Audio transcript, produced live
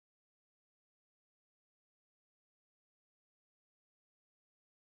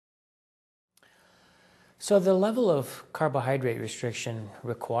So the level of carbohydrate restriction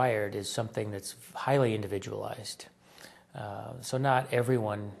required is something that's highly individualized. So not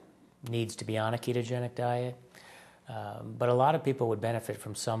everyone needs to be on a ketogenic diet, but a lot of people would benefit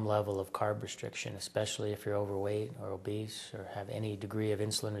from some level of carb restriction, especially if you're overweight or obese or have any degree of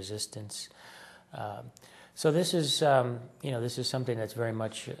insulin resistance. So this is, this is something that's very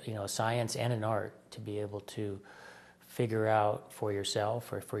much, a science and an art to be able to figure out for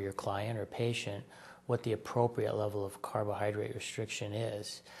yourself or for your client or patient what the appropriate level of carbohydrate restriction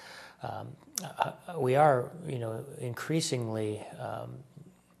is. We are, increasingly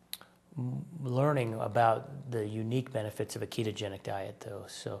learning about the unique benefits of a ketogenic diet, though.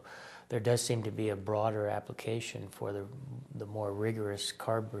 So there does seem to be a broader application for the more rigorous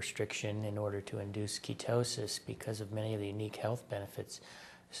carb restriction in order to induce ketosis because of many of the unique health benefits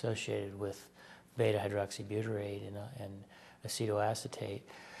associated with Beta-Hydroxybutyrate and acetoacetate.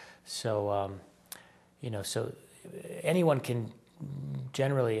 So, so anyone can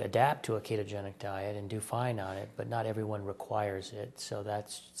generally adapt to a ketogenic diet and do fine on it, but not everyone requires it. So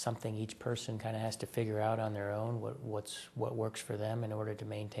that's something each person kind of has to figure out on their own, what works for them in order to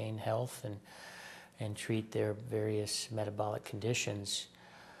maintain health and treat their various metabolic conditions.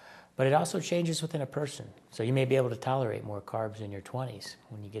 But it also changes within a person. So you may be able to tolerate more carbs in your 20s.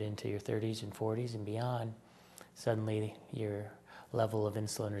 When you get into your 30s and 40s and beyond, suddenly your level of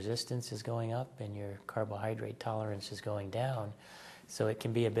insulin resistance is going up and your carbohydrate tolerance is going down. So it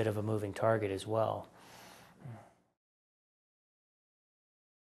can be a bit of a moving target as well.